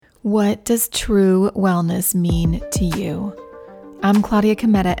What does true wellness mean to you? I'm Claudia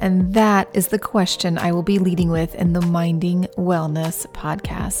Cometa, and that is the question I will be leading with in the Minding Wellness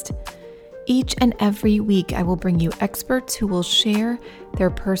podcast. Each and every week, I will bring you experts who will share their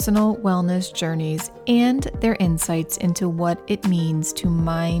personal wellness journeys and their insights into what it means to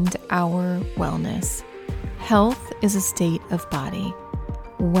mind our wellness. Health is a state of body.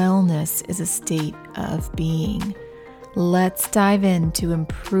 Wellness is a state of being. Let's dive into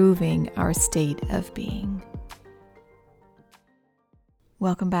improving our state of being.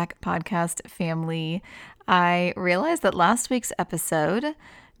 Welcome back, podcast family. I realized that last week's episode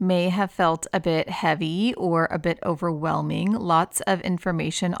may have felt a bit heavy or a bit overwhelming. Lots of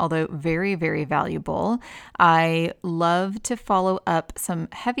information, although very, very valuable. I love to follow up some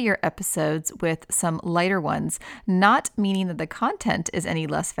heavier episodes with some lighter ones, not meaning that the content is any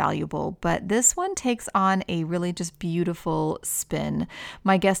less valuable, but this one takes on a really just beautiful spin.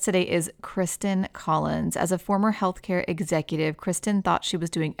 My guest today is Kristen Collins. As a former healthcare executive, Kristen thought she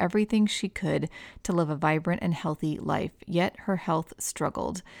was doing everything she could to live a vibrant and healthy life, yet her health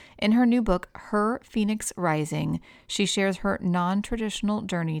struggled. In her new book, Her Phoenix Rising, she shares her non-traditional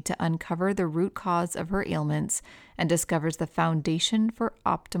journey to uncover the root cause of her ailments and discovers the foundation for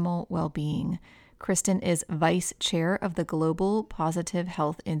optimal well-being. Kristen is vice chair of the Global Positive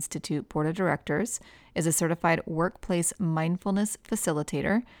Health Institute Board of Directors, is a certified workplace mindfulness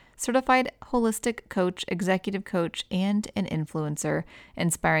facilitator, certified holistic coach, executive coach, and an influencer,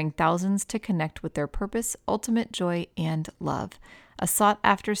 inspiring thousands to connect with their purpose, ultimate joy, and love. A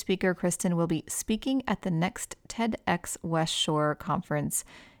sought-after speaker, Kristen will be speaking at the next TEDx West Shore conference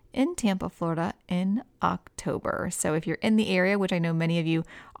in Tampa, Florida in October. So if you're in the area, which I know many of you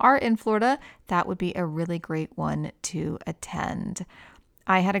are in Florida, that would be a really great one to attend.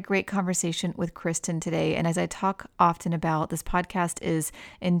 I had a great conversation with Kristen today, and as I talk often about, this podcast is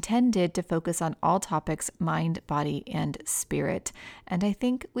intended to focus on all topics, mind, body, and spirit. And I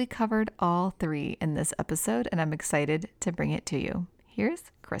think we covered all three in this episode, and I'm excited to bring it to you. Here's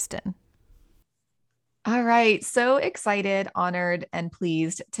Kristen. All right. So excited, honored, and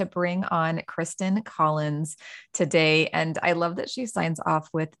pleased to bring on Kristen Collins today. And I love that she signs off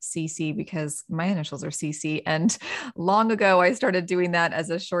with CC because my initials are CC. And long ago, I started doing that as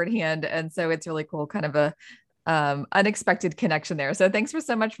a shorthand. And so it's really cool, kind of a unexpected connection there. So thanks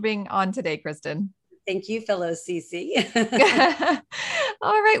so much for being on today, Kristen. Thank you, fellow CC.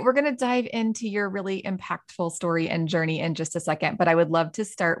 All right, we're going to dive into your really impactful story and journey in just a second, but I would love to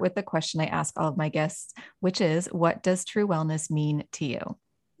start with the question I ask all of my guests, which is, what does true wellness mean to you?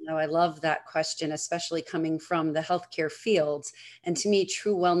 No, I love that question, especially coming from the healthcare fields. And to me,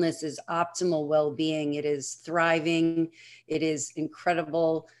 true wellness is optimal well-being. It is thriving. It is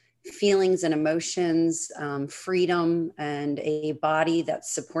incredible feelings and emotions, freedom, and a body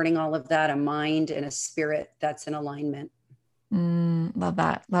that's supporting all of that, a mind and a spirit that's in alignment. Love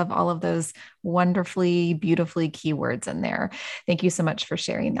that. Love all of those wonderfully, beautifully keywords in there. Thank you so much for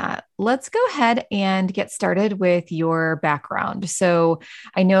sharing that. Let's go ahead and get started with your background. So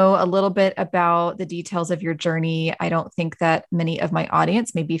I know a little bit about the details of your journey. I don't think that many of my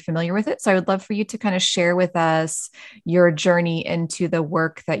audience may be familiar with it. So I would love for you to kind of share with us your journey into the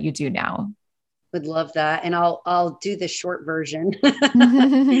work that you do now. Would love that. And I'll do the short version.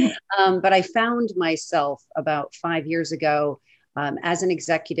 But I found myself about 5 years ago as an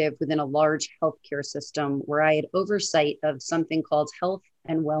executive within a large healthcare system where I had oversight of something called health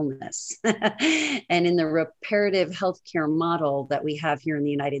and wellness. And in the reparative healthcare model that we have here in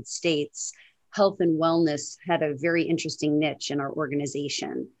the United States, health and wellness had a very interesting niche in our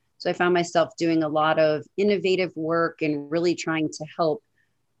organization. So I found myself doing a lot of innovative work and really trying to help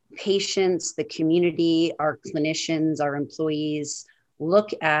patients, the community, our clinicians, our employees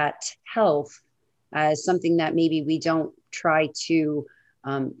look at health as something that maybe we don't try to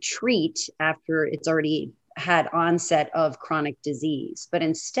treat after it's already had onset of chronic disease. But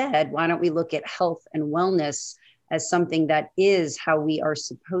instead, why don't we look at health and wellness as something that is how we are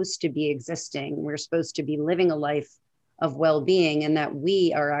supposed to be existing? We're supposed to be living a life of well-being, and that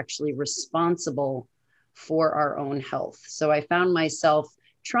we are actually responsible for our own health. So I found myself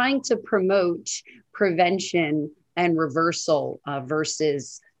trying to promote prevention and reversal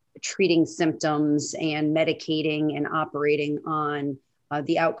versus treating symptoms and medicating and operating on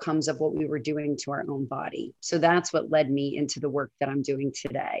the outcomes of what we were doing to our own body. So that's what led me into the work that I'm doing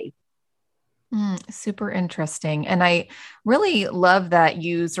today. Super interesting. And I really love that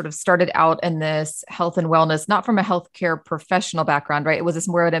you sort of started out in this health and wellness, not from a healthcare professional background, right? Was this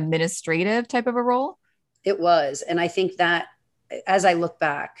more an administrative type of a role? It was. And I think that as I look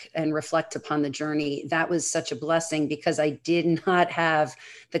back and reflect upon the journey, that was such a blessing because I did not have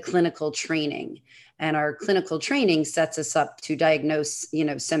the clinical training. And our clinical training sets us up to diagnose,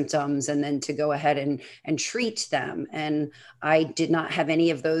 symptoms and then to go ahead and treat them. And I did not have any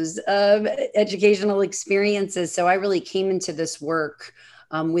of those educational experiences. So I really came into this work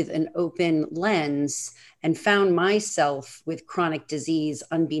with an open lens and found myself with chronic disease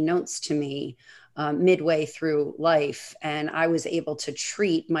unbeknownst to me midway through life. And I was able to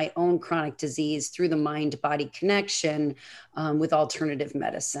treat my own chronic disease through the mind-body connection with alternative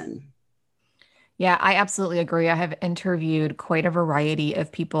medicine. Yeah, I absolutely agree. I have interviewed quite a variety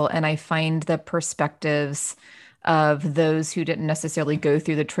of people, and I find the perspectives of those who didn't necessarily go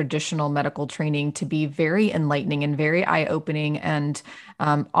through the traditional medical training to be very enlightening and very eye-opening and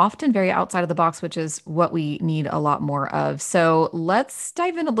often very outside of the box, which is what we need a lot more of. So let's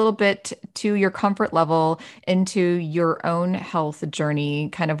dive in a little bit to your comfort level into your own health journey,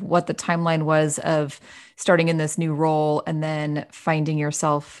 kind of what the timeline was of starting in this new role and then finding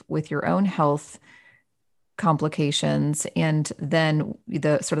yourself with your own health complications, and then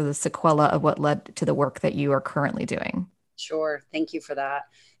the sort of the sequela of what led to the work that you are currently doing. Sure. Thank you for that.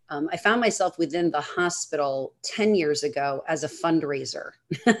 I found myself within the hospital 10 years ago as a fundraiser.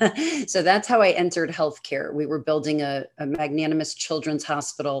 So that's how I entered healthcare. We were building a magnanimous children's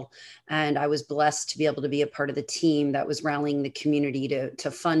hospital, and I was blessed to be able to be a part of the team that was rallying the community to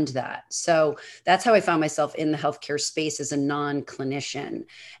fund that. So that's how I found myself in the healthcare space as a non-clinician.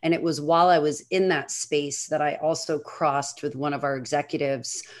 And it was while I was in that space that I also crossed with one of our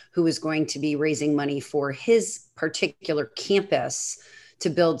executives who was going to be raising money for his particular campus to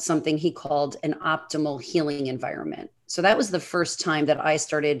build something he called an optimal healing environment. So that was the first time that I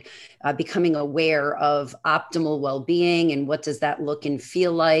started becoming aware of optimal well-being and what does that look and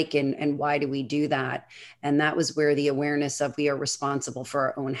feel like, and why do we do that? And that was where the awareness of we are responsible for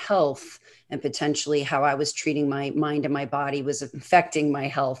our own health and potentially how I was treating my mind and my body was affecting my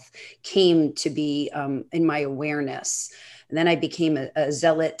health came to be in my awareness. And then I became a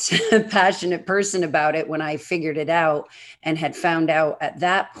zealot, passionate person about it when I figured it out and had found out at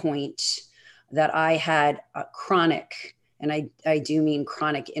that point that I had a chronic, and I do mean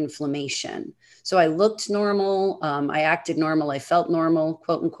chronic inflammation. So I looked normal. I acted normal. I felt normal,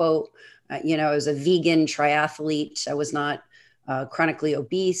 quote unquote. I was a vegan triathlete. I was not chronically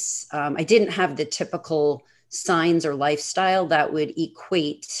obese. I didn't have the typical signs or lifestyle that would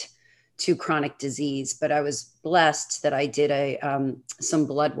equate to chronic disease, but I was blessed that I did some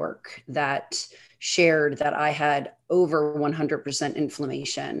blood work that shared that I had over 100%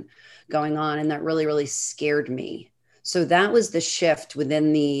 inflammation going on, and that really, really scared me. So that was the shift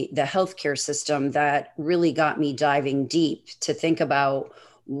within the healthcare system that really got me diving deep to think about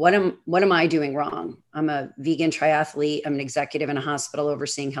what am I doing wrong? I'm a vegan triathlete. I'm an executive in a hospital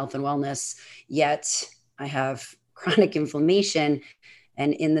overseeing health and wellness, yet I have chronic inflammation,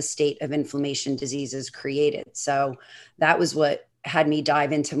 and in the state of inflammation diseases created. So that was what had me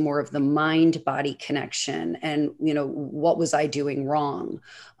dive into more of the mind body connection and, what was I doing wrong,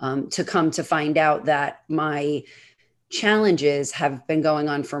 to come to find out that my challenges have been going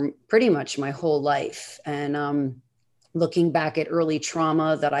on for pretty much my whole life. And looking back at early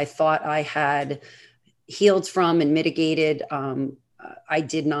trauma that I thought I had healed from and mitigated, I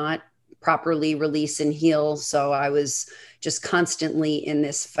did not properly release and heal. So I was just constantly in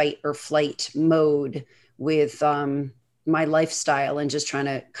this fight or flight mode with my lifestyle and just trying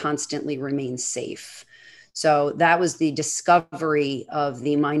to constantly remain safe. So that was the discovery of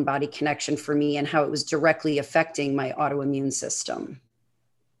the mind-body connection for me and how it was directly affecting my autoimmune system.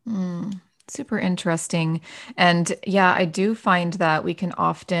 Super interesting. And yeah, I do find that we can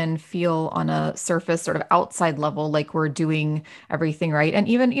often feel on a surface sort of outside level like we're doing everything right. And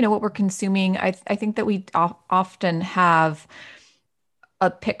even, what we're consuming, I think that we often have a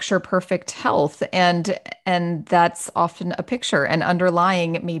picture perfect health, and that's often a picture, and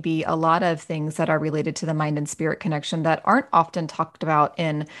underlying maybe a lot of things that are related to the mind and spirit connection that aren't often talked about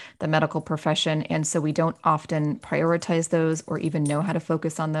in the medical profession, and so we don't often prioritize those or even know how to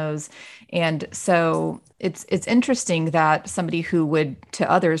focus on those. And so it's interesting that somebody who would to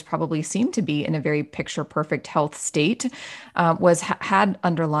others probably seem to be in a very picture perfect health state had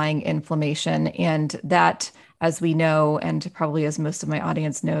underlying inflammation, and that, as we know, and probably as most of my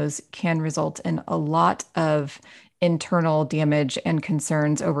audience knows, can result in a lot of internal damage and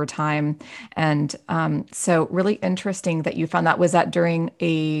concerns over time. And so really interesting that you found that. Was that during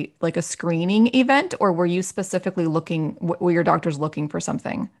a screening event, or were you specifically were your doctors looking for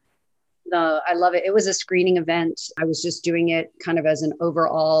something? No, I love it. It was a screening event. I was just doing it kind of as an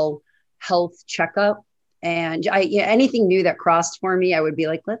overall health checkup. And anything new that crossed for me, I would be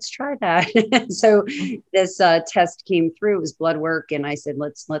like, let's try that. So this test came through. It was blood work, and I said,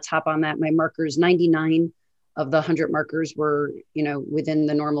 let's hop on that. My markers, 99 of the 100 markers were, within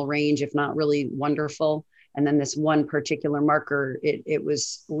the normal range, if not really wonderful. And then this one particular marker, it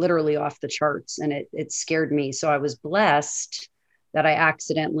was literally off the charts, and it scared me. So I was blessed that I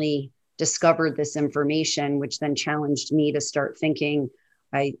accidentally discovered this information, which then challenged me to start thinking,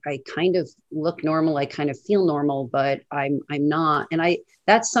 I kind of look normal. I kind of feel normal, but I'm not. And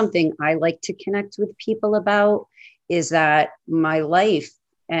that's something I like to connect with people about, is that my life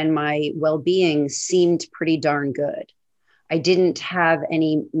and my well-being seemed pretty darn good. I didn't have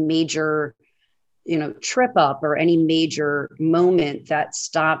any major, trip up or any major moment that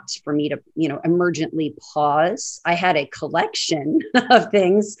stopped for me to, emergently pause. I had a collection of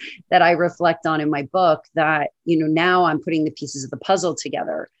things that I reflect on in my book that, now I'm putting the pieces of the puzzle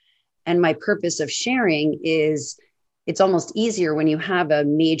together. And my purpose of sharing is, it's almost easier when you have a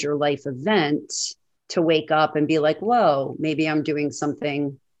major life event to wake up and be like, whoa, maybe I'm doing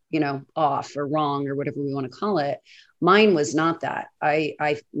something, off or wrong or whatever we want to call it. Mine was not that. I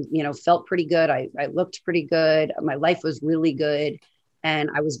felt pretty good. I looked pretty good. My life was really good. And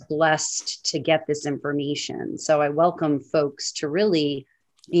I was blessed to get this information. So I welcome folks to really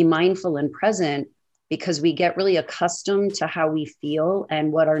be mindful and present, because we get really accustomed to how we feel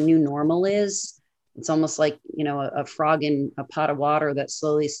and what our new normal is. It's almost like, a frog in a pot of water that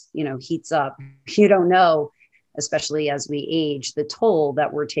slowly, heats up. You don't know, especially as we age, the toll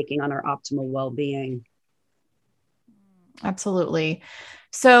that we're taking on our optimal well-being. Absolutely.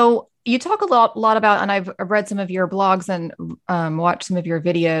 So you talk a lot about, and I've read some of your blogs and watched some of your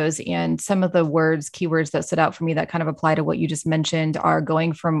videos, and some of the keywords that stood out for me that kind of apply to what you just mentioned are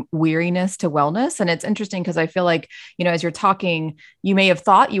going from weariness to wellness. And it's interesting because I feel like, as you're talking, you may have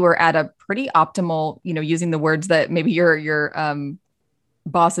thought you were at a pretty optimal, using the words that maybe your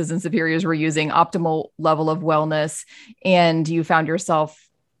bosses and superiors were using, optimal level of wellness, and you found yourself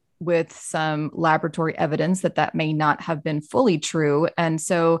with some laboratory evidence that may not have been fully true. And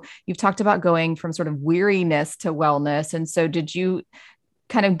so you've talked about going from sort of weariness to wellness. And so did you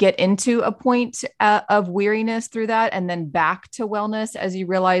kind of get into a point of weariness through that, and then back to wellness as you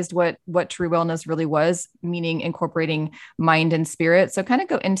realized what true wellness really was, meaning incorporating mind and spirit? So kind of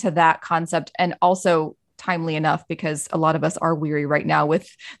go into that concept, and also timely enough because a lot of us are weary right now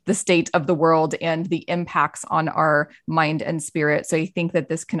with the state of the world and the impacts on our mind and spirit. So you think that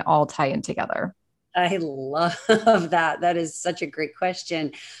this can all tie in together? I love that. That is such a great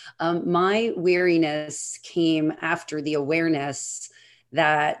question. My weariness came after the awareness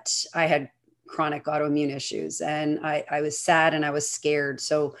that I had chronic autoimmune issues, and I was sad and I was scared.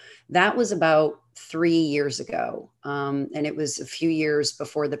 So that was about 3 years ago. And it was a few years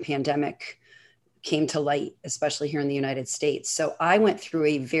before the pandemic came to light, especially here in the United States. So I went through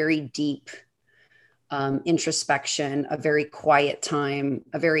a very deep introspection, a very quiet time,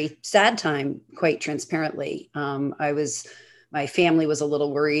 a very sad time, quite transparently. My family was a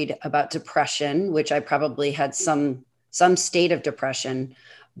little worried about depression, which I probably had some state of depression,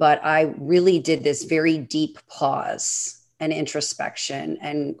 but I really did this very deep pause and introspection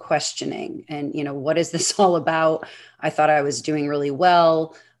and questioning. And, what is this all about? I thought I was doing really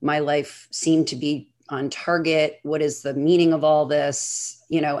well. My life seemed to be on target. What is the meaning of all this?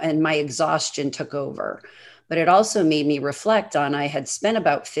 And my exhaustion took over. But it also made me reflect on, I had spent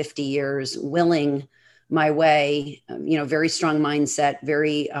about 50 years willing my way, very strong mindset,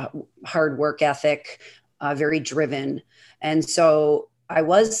 very hard work ethic, very driven. And so I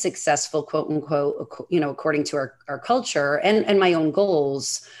was successful, quote unquote, according to our culture and my own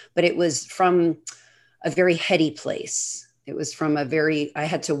goals, but it was from a very heady place. It was from I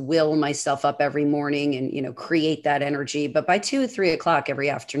had to will myself up every morning and, create that energy. But by 2 or 3 o'clock every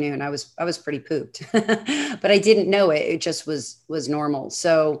afternoon, I was pretty pooped, but I didn't know it. It just was normal.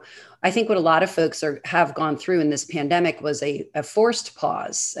 So I think what a lot of folks have gone through in this pandemic was a forced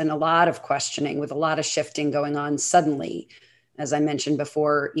pause and a lot of questioning, with a lot of shifting going on suddenly, as I mentioned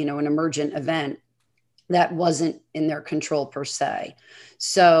before, an emergent event that wasn't in their control per se.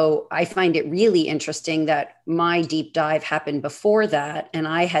 So I find it really interesting that my deep dive happened before that. And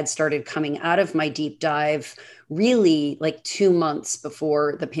I had started coming out of my deep dive really like 2 months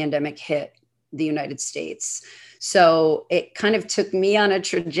before the pandemic hit the United States. So it kind of took me on a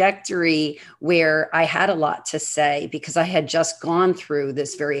trajectory where I had a lot to say, because I had just gone through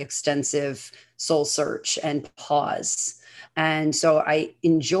this very extensive soul search and pause. And so I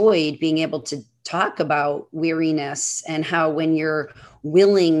enjoyed being able to talk about weariness and how when you're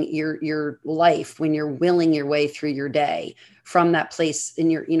willing your life, when you're willing your way through your day from that place in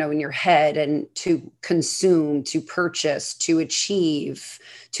your, in your head, and to consume, to purchase, to achieve,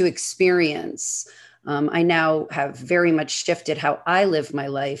 to experience. I now have very much shifted how I live my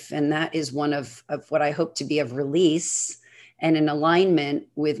life. And that is one of what I hope to be of release and in alignment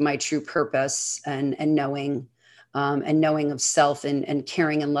with my true purpose and knowing of self, and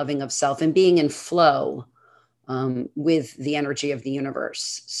caring and loving of self, and being in flow with the energy of the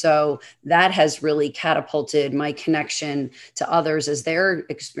universe. So that has really catapulted my connection to others as they're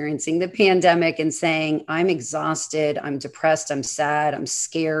experiencing the pandemic and saying, I'm exhausted, I'm depressed, I'm sad, I'm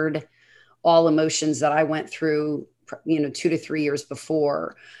scared, all emotions that I went through, 2 to 3 years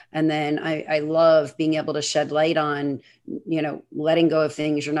before. And then I love being able to shed light on, letting go of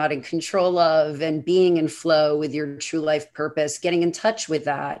things you're not in control of, and being in flow with your true life purpose, getting in touch with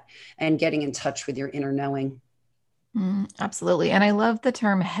that, and getting in touch with your inner knowing. Absolutely. And I love the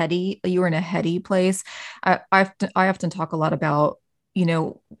term heady. You were in a heady place. I often talk a lot about, you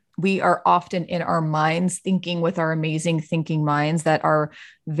know, we are often in our minds thinking with our amazing thinking minds that are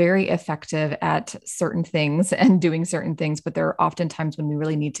very effective at certain things and doing certain things. But there are often times when we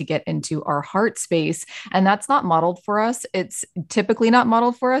really need to get into our heart space. And that's not modeled for us. It's typically not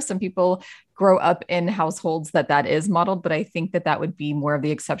modeled for us. Some people grow up in households that is modeled, but I think that would be more of the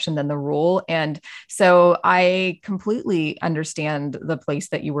exception than the rule. And so I completely understand the place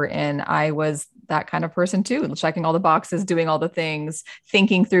that you were in. I was that kind of person too, checking all the boxes, doing all the things,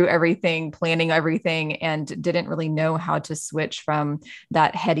 thinking through everything, planning everything, and didn't really know how to switch from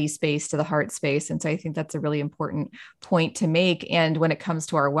that heady space to the heart space. And so I think that's a really important point to make. And when it comes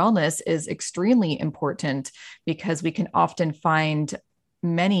to our wellness is extremely important, because we can often find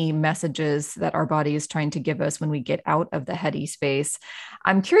many messages that our body is trying to give us when we get out of the heady space.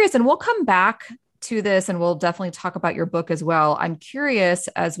 I'm curious, and we'll come back to this and we'll definitely talk about your book as well. I'm curious,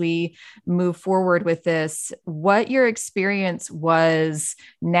 as we move forward with this, what your experience was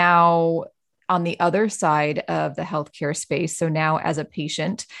now on the other side of the healthcare space. So now as a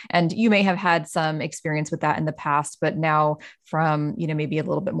patient, and you may have had some experience with that in the past, but now from, maybe a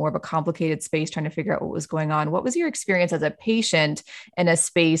little bit more of a complicated space, trying to figure out what was going on. What was your experience as a patient in a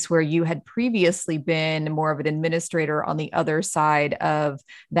space where you had previously been more of an administrator on the other side of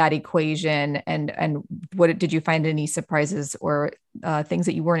that equation? And what did you find any surprises or things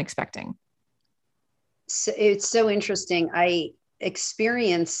that you weren't expecting? So it's so interesting. I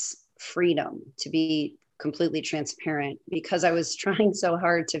experience freedom, to be completely transparent, because I was trying so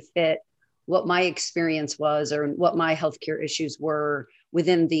hard to fit what my experience was or what my healthcare issues were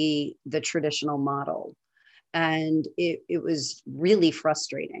within the traditional model. And it was really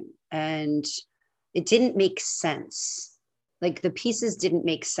frustrating, and it didn't make sense. Like, the pieces didn't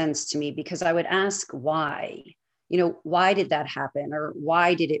make sense to me, because I would ask why. Why did that happen? Or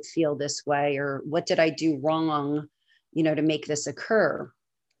why did it feel this way? Or what did I do wrong, to make this occur?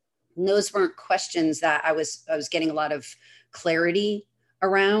 And those weren't questions that I was getting a lot of clarity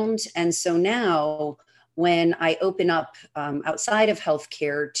around. And so now when I open up outside of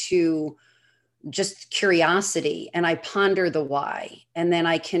healthcare to just curiosity, and I ponder the why, and then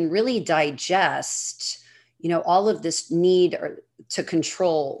I can really digest, all of this need to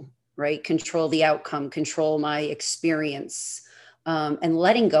control, right? Control the outcome, control my experience, and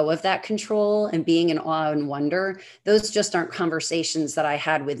letting go of that control and being in awe and wonder. Those just aren't conversations that I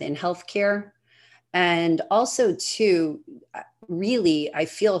had within healthcare. And also, too, really, I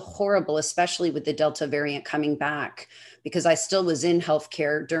feel horrible, especially with the Delta variant coming back, because I still was in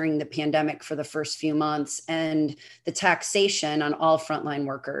healthcare during the pandemic for the first few months, and the taxation on all frontline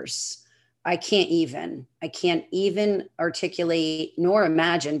workers. I can't even articulate nor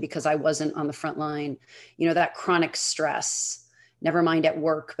imagine, because I wasn't on the front line, that chronic stress, never mind at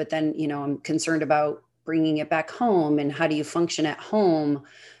work, but then, I'm concerned about bringing it back home, and how do you function at home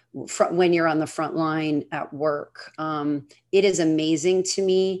when you're on the front line at work. It is amazing to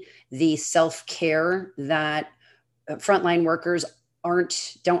me, the self-care that frontline workers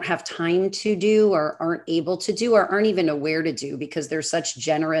don't have time to do, or aren't able to do, or aren't even aware to do, because they're such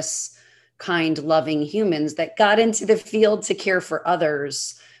generous, kind, loving humans that got into the field to care for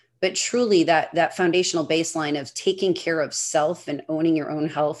others. But truly, that foundational baseline of taking care of self and owning your own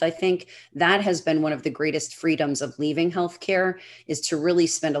health, I think that has been one of the greatest freedoms of leaving healthcare, is to really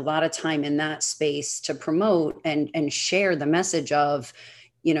spend a lot of time in that space to promote and share the message of,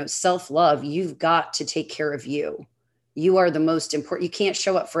 self-love. You've got to take care of you. You are the most important. You can't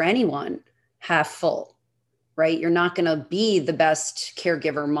show up for anyone half full, right? You're not going to be the best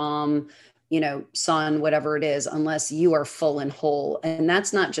caregiver, mom, sun, whatever it is, unless you are full and whole. And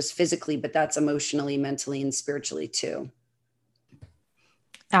that's not just physically, but that's emotionally, mentally, and spiritually too.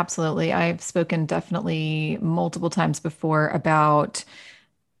 Absolutely. I've spoken definitely multiple times before about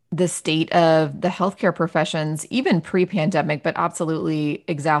the state of the healthcare professions, even pre-pandemic, but absolutely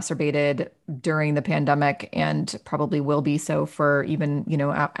exacerbated during the pandemic and probably will be so for even,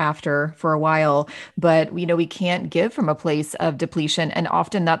 after for a while. But, we can't give from a place of depletion. And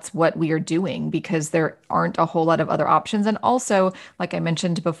often that's what we are doing because there aren't a whole lot of other options. And also, like I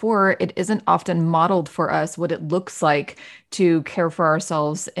mentioned before, it isn't often modeled for us what it looks like to care for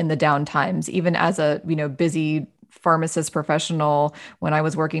ourselves in the down times, even as a, busy pharmacist professional. When I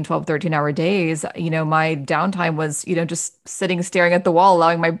was working 12, 13-hour days, my downtime was, just sitting staring at the wall,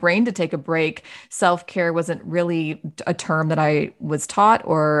 allowing my brain to take a break. Self-care wasn't really a term that I was taught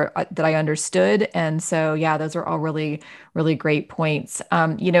or that I understood. And so, yeah, those are all really, really great points.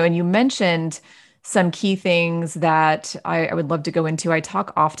 And you mentioned some key things that I would love to go into. I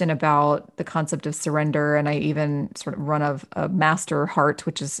talk often about the concept of surrender, and I even sort of run a master heart,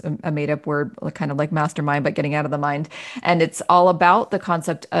 which is a made up word, kind of like mastermind, but getting out of the mind. And it's all about the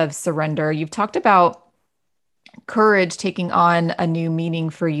concept of surrender. You've talked about courage taking on a new meaning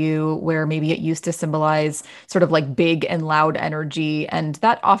for you where maybe it used to symbolize sort of like big and loud energy, and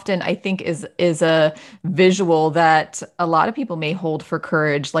that often I think is a visual that a lot of people may hold for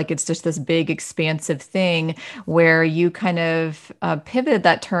courage, like it's just this big expansive thing, where you kind of pivoted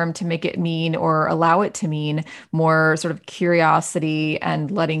that term to make it mean or allow it to mean more sort of curiosity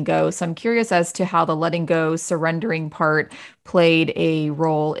and letting go. So I'm curious as to how the letting go, surrendering part played a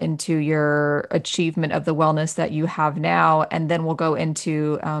role into your achievement of the wellness that you have now. And then we'll go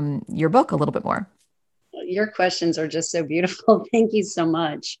into your book a little bit more. Your questions are just so beautiful. Thank you so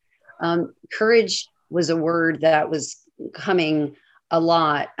much. Courage was a word that was coming a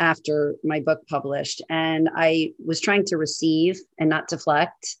lot after my book published. And I was trying to receive and not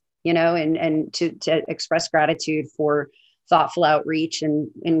deflect, and to express gratitude for thoughtful outreach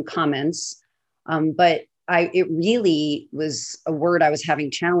and comments. But it really was a word I was having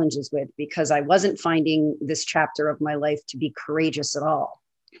challenges with because I wasn't finding this chapter of my life to be courageous at all.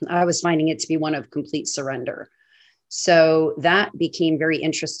 I was finding it to be one of complete surrender. So that became very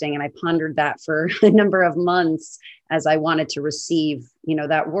interesting. And I pondered that for a number of months as I wanted to receive,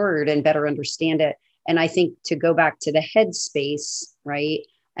 that word and better understand it. And I think to go back to the headspace, right?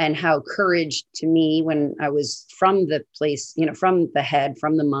 And how courage to me, when I was from the place, from the head,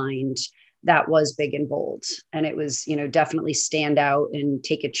 from the mind, that was big and bold. And it was, definitely stand out and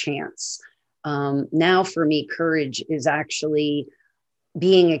take a chance. Now for me, courage is actually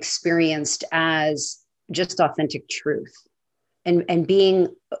being experienced as just authentic truth and being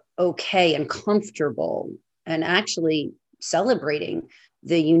okay and comfortable and actually celebrating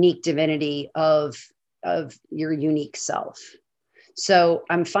the unique divinity of your unique self. So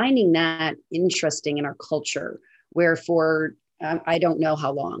I'm finding that interesting in our culture, where for I don't know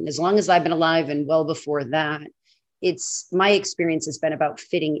how long, as long as I've been alive and well before that, it's my experience has been about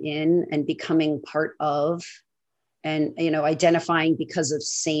fitting in and becoming part of, and, identifying because of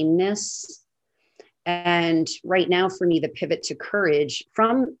sameness. And right now for me, the pivot to courage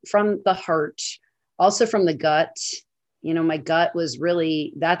from the heart, also from the gut, my gut was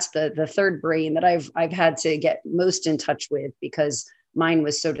really, that's the third brain that I've had to get most in touch with because mine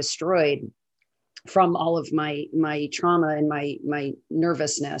was so destroyed from all of my trauma and my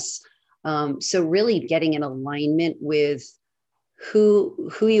nervousness. So really getting in alignment with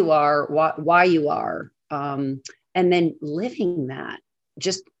who you are, why you are, and then living that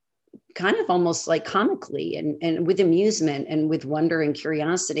just kind of almost like comically and with amusement and with wonder and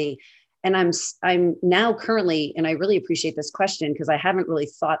curiosity. And I'm now currently, and I really appreciate this question because I haven't really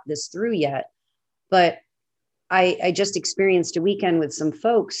thought this through yet, but I just experienced a weekend with some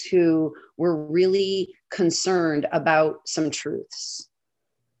folks who were really concerned about some truths,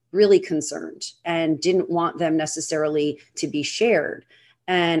 really concerned, and didn't want them necessarily to be shared.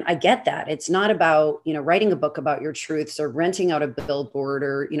 And I get that. It's not about, writing a book about your truths or renting out a billboard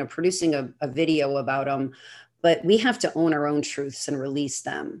or, producing a video about them, but we have to own our own truths and release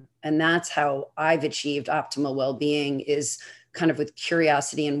them. And that's how I've achieved optimal well-being, is kind of with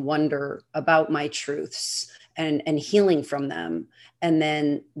curiosity and wonder about my truths and healing from them. And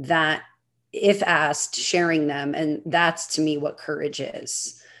then that, if asked, sharing them. And that's to me what courage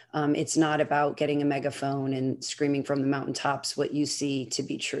is. It's not about getting a megaphone and screaming from the mountaintops what you see to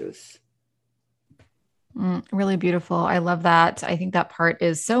be truth. Really beautiful. I love that. I think that part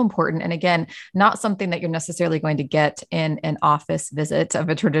is so important. And again, not something that you're necessarily going to get in an office visit of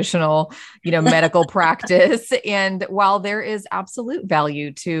a traditional, medical practice. And while there is absolute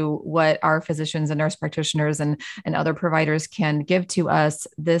value to what our physicians and nurse practitioners and other providers can give to us,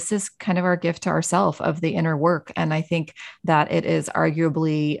 this is kind of our gift to ourselves of the inner work. And I think that it is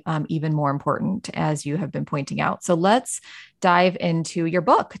arguably even more important, as you have been pointing out. So let's dive into your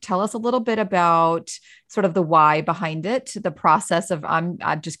book. Tell us a little bit about sort of the why behind it, the process of, I'm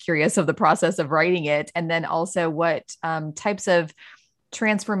just curious of the process of writing it, and then also what types of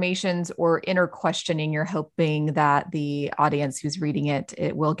transformations or inner questioning you're hoping that the audience who's reading it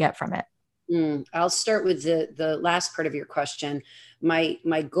will get from it. I'll start with the last part of your question. My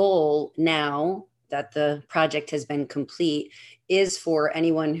goal now that the project has been complete is for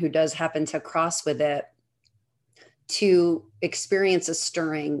anyone who does happen to cross with it to experience a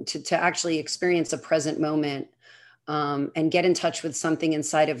stirring, to actually experience a present moment, and get in touch with something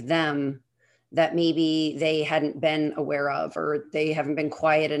inside of them that maybe they hadn't been aware of, or they haven't been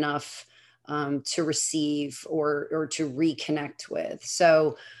quiet enough to receive or to reconnect with.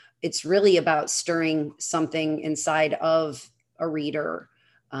 So it's really about stirring something inside of a reader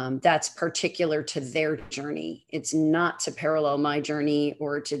that's particular to their journey. It's not to parallel my journey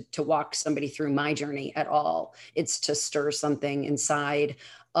or to walk somebody through my journey at all. It's to stir something inside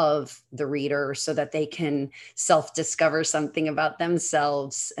of the reader so that they can self-discover something about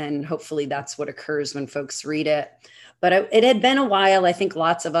themselves. And hopefully that's what occurs when folks read it. But it had been a while. I think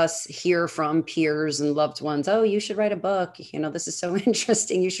lots of us hear from peers and loved ones, oh, you should write a book. This is so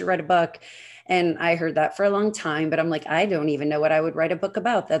interesting. You should write a book. And I heard that for a long time, but I'm like, I don't even know what I would write a book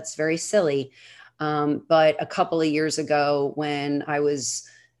about. That's very silly. But a couple of years ago, when I was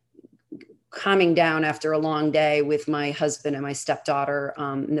calming down after a long day with my husband and my stepdaughter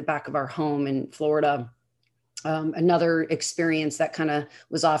in the back of our home in Florida, another experience that kind of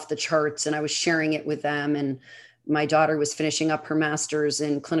was off the charts, and I was sharing it with them. And my daughter was finishing up her master's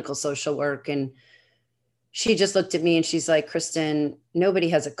in clinical social work, and she just looked at me and she's like, Kristen, nobody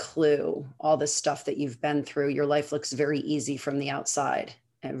has a clue all this stuff that you've been through. Your life looks very easy from the outside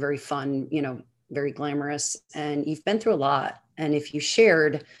and very fun, very glamorous. And you've been through a lot. And if you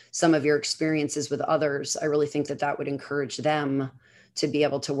shared some of your experiences with others, I really think that that would encourage them to be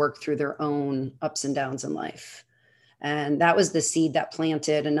able to work through their own ups and downs in life. And that was the seed that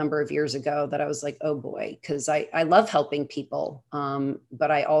planted a number of years ago that I was like, oh boy, because I love helping people.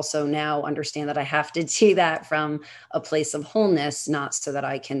 But I also now understand that I have to do that from a place of wholeness, not so that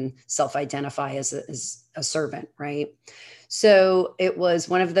I can self-identify as a servant, right? So it was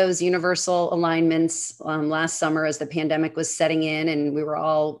one of those universal alignments last summer as the pandemic was setting in and we were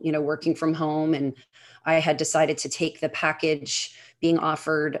all, working from home. And I had decided to take the package being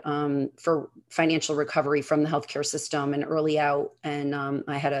offered for financial recovery from the healthcare system and early out. And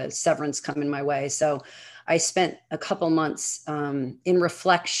I had a severance come in my way. So I spent a couple months in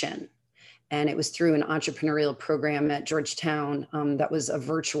reflection. And it was through an entrepreneurial program at Georgetown that was a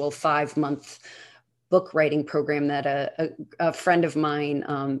virtual 5-month book writing program that a friend of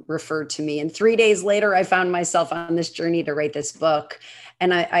mine referred to me. And 3 days later, I found myself on this journey to write this book.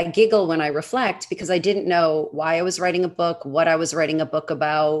 And I giggle when I reflect because I didn't know why I was writing a book, what I was writing a book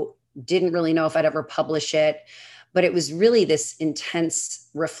about, didn't really know if I'd ever publish it. But it was really this intense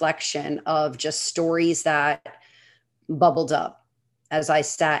reflection of just stories that bubbled up as I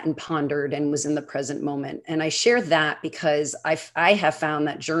sat and pondered and was in the present moment. And I share that because I have found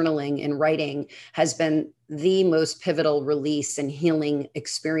that journaling and writing has been the most pivotal release and healing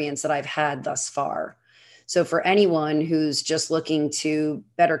experience that I've had thus far. So for anyone who's just looking to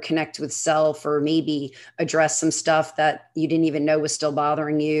better connect with self or maybe address some stuff that you didn't even know was still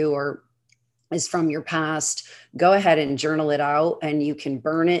bothering you or is from your past, go ahead and journal it out, and you can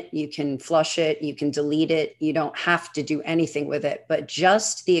burn it, you can flush it, you can delete it. You don't have to do anything with it, but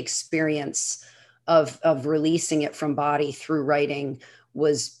just the experience of releasing it from body through writing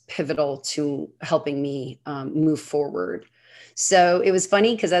was pivotal to helping me move forward. So it was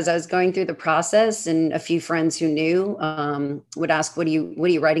funny because as I was going through the process, and a few friends who knew would ask, what are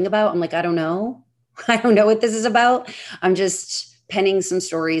you writing about? I'm like, I don't know. I don't know what this is about. I'm just penning some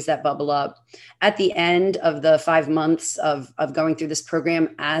stories that bubble up. At the end of the 5 months of going through this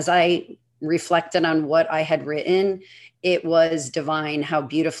program, as I reflected on what I had written, it was divine how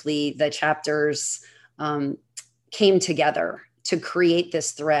beautifully the chapters came together to create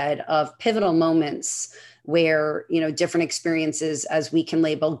this thread of pivotal moments where, different experiences, as we can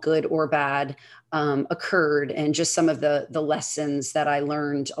label good or bad, occurred, and just some of the lessons that I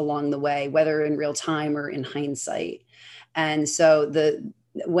learned along the way, whether in real time or in hindsight. And so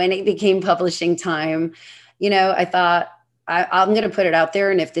when it became publishing time, I thought I'm going to put it out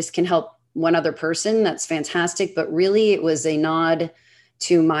there. And if this can help one other person, that's fantastic. But really it was a nod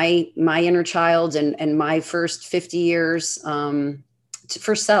to my inner child and my first 50 years,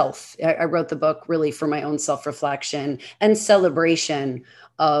 for self. I wrote the book really for my own self-reflection and celebration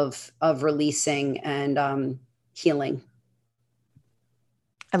of releasing and healing.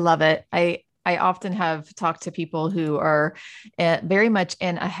 I love it. I often have talked to people who are very much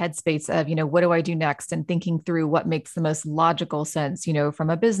in a headspace of, what do I do next? And thinking through what makes the most logical sense, from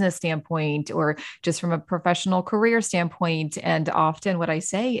a business standpoint or just from a professional career standpoint. And often what I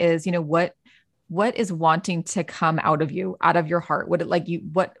say is, what is wanting to come out of you, out of your heart?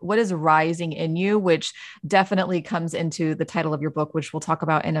 What is rising in you, which definitely comes into the title of your book, which we'll talk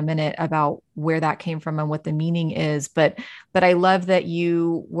about in a minute about where that came from and what the meaning is. But I love that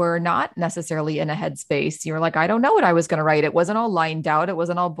you were not necessarily in a headspace. You were like, I don't know what I was going to write. It wasn't all lined out. It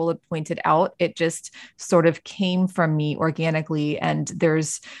wasn't all bullet pointed out. It just sort of came from me organically. And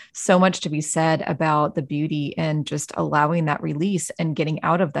there's so much to be said about the beauty and just allowing that release and getting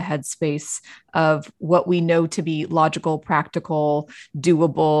out of the headspace of what we know to be logical, practical,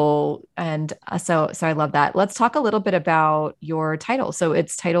 doable. And so I love that. Let's talk a little bit about your title. So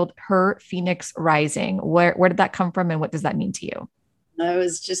it's titled Her Phoenix Rising. Where did that come from and what does that mean to you? It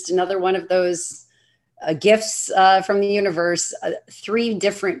was just another one of those gifts from the universe. 3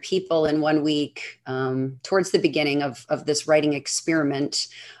 different people in 1 week, towards the beginning of this writing experiment,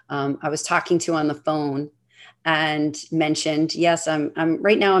 I was talking to on the phone and mentioned, yes, I'm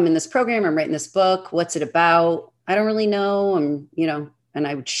right now I'm in this program. I'm writing this book. What's it about? I don't really know. And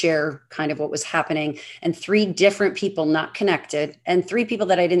I would share kind of what was happening, and 3 different people not connected and 3 people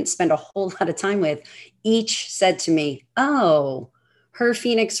that I didn't spend a whole lot of time with, each said to me, oh, Her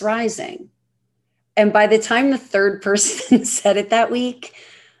Phoenix Rising. And by the time the 3rd person said it that week,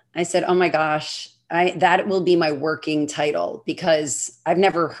 I said, oh my gosh, that will be my working title, because I've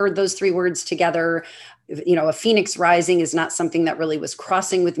never heard those 3 words together. A Phoenix Rising is not something that really was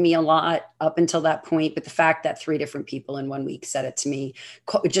crossing with me a lot up until that point. But the fact that 3 different people in 1 week said it to me,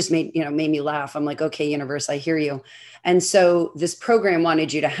 it just made me laugh. I'm like, okay, universe, I hear you. And so this program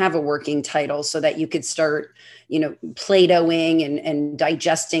wanted you to have a working title so that you could start, Play-Dohing and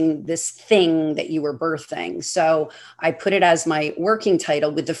digesting this thing that you were birthing. So I put it as my working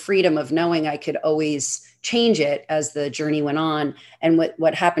title with the freedom of knowing I could always change it as the journey went on. And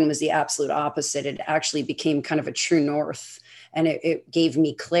what happened was the absolute opposite. It actually became kind of a true north. And it gave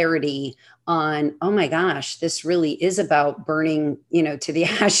me clarity on, oh my gosh, this really is about burning, to the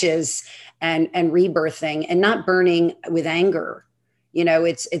ashes and rebirthing, and not burning with anger.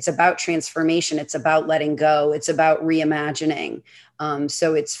 It's about transformation. It's about letting go. It's about reimagining.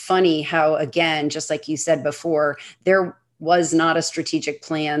 So it's funny how, again, just like you said before, there was not a strategic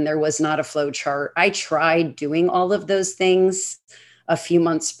plan. There was not a flow chart. I tried doing all of those things a few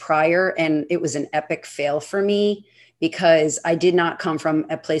months prior, and it was an epic fail for me because I did not come from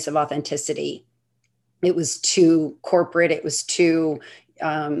a place of authenticity. It was too corporate. It was too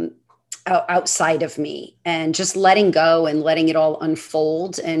outside of me, and just letting go and letting it all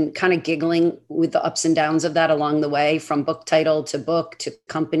unfold and kind of giggling with the ups and downs of that along the way, from book title to book to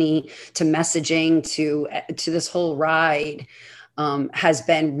company to messaging to this whole ride, has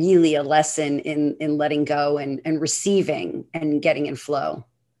been really a lesson in letting go and receiving and getting in flow.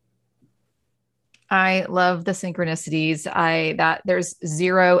 I love the synchronicities. That there's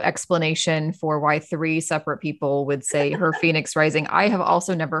zero explanation for why 3 separate people would say Her Phoenix Rising. I have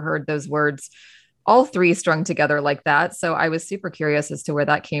also never heard those words, all 3 strung together like that. So I was super curious as to where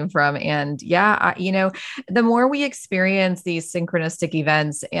that came from. And yeah, the more we experience these synchronistic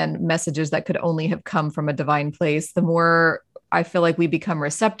events and messages that could only have come from a divine place, the more I feel like we become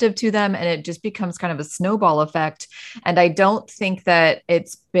receptive to them, and it just becomes kind of a snowball effect. And I don't think that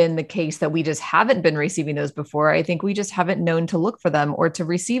it's been the case that we just haven't been receiving those before. I think we just haven't known to look for them or to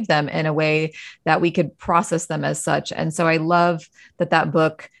receive them in a way that we could process them as such. And so I love that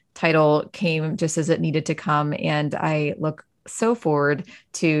book title came just as it needed to come. And I look so forward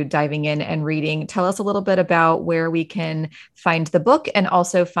to diving in and reading. Tell us a little bit about where we can find the book and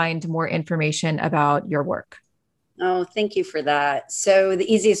also find more information about your work. Oh, thank you for that. So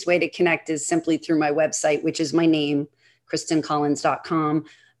the easiest way to connect is simply through my website, which is my name, KristenCollins.com.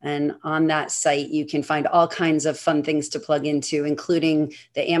 And on that site, you can find all kinds of fun things to plug into, including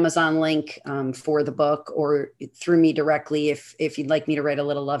the Amazon link for the book, or through me directly if you'd like me to write a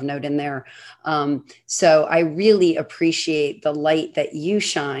little love note in there. So I really appreciate the light that you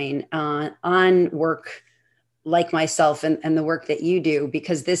shine on work like myself and the work that you do,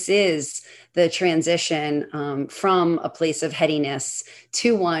 because this is the transition from a place of headiness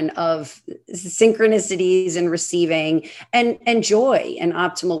to one of synchronicities and receiving and joy and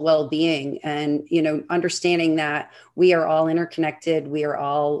optimal well-being, and understanding that we are all interconnected, we are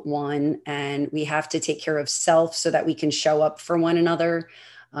all one, and we have to take care of self so that we can show up for one another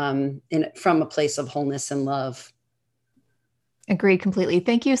from a place of wholeness and love. Agreed completely.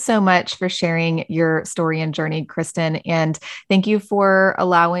 Thank you so much for sharing your story and journey, Kristen. And thank you for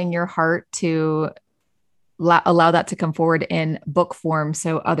allowing your heart to allow that to come forward in book form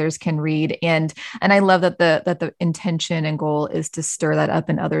so others can read. And I love that the intention and goal is to stir that up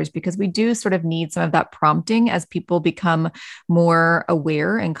in others, because we do sort of need some of that prompting as people become more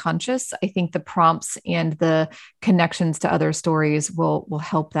aware and conscious. I think the prompts and the connections to other stories will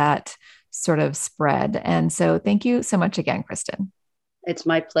help that sort of spread. And so thank you so much again, Kristen. It's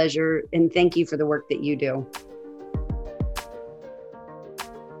my pleasure. And thank you for the work that you do.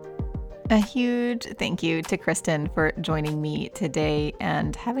 A huge thank you to Kristen for joining me today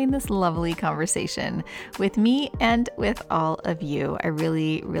and having this lovely conversation with me and with all of you. I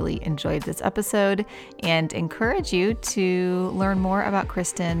really, really enjoyed this episode and encourage you to learn more about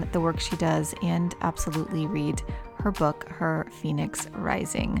Kristen, the work she does, and absolutely read her book, Her Phoenix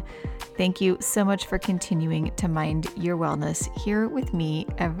Rising. Thank you so much for continuing to mind your wellness here with me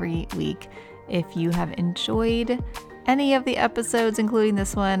every week. If you have enjoyed any of the episodes, including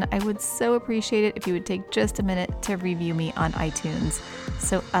this one, I would so appreciate it if you would take just a minute to review me on iTunes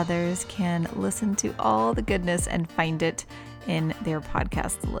so others can listen to all the goodness and find it in their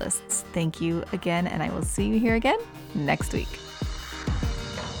podcast lists. Thank you again, and I will see you here again next week.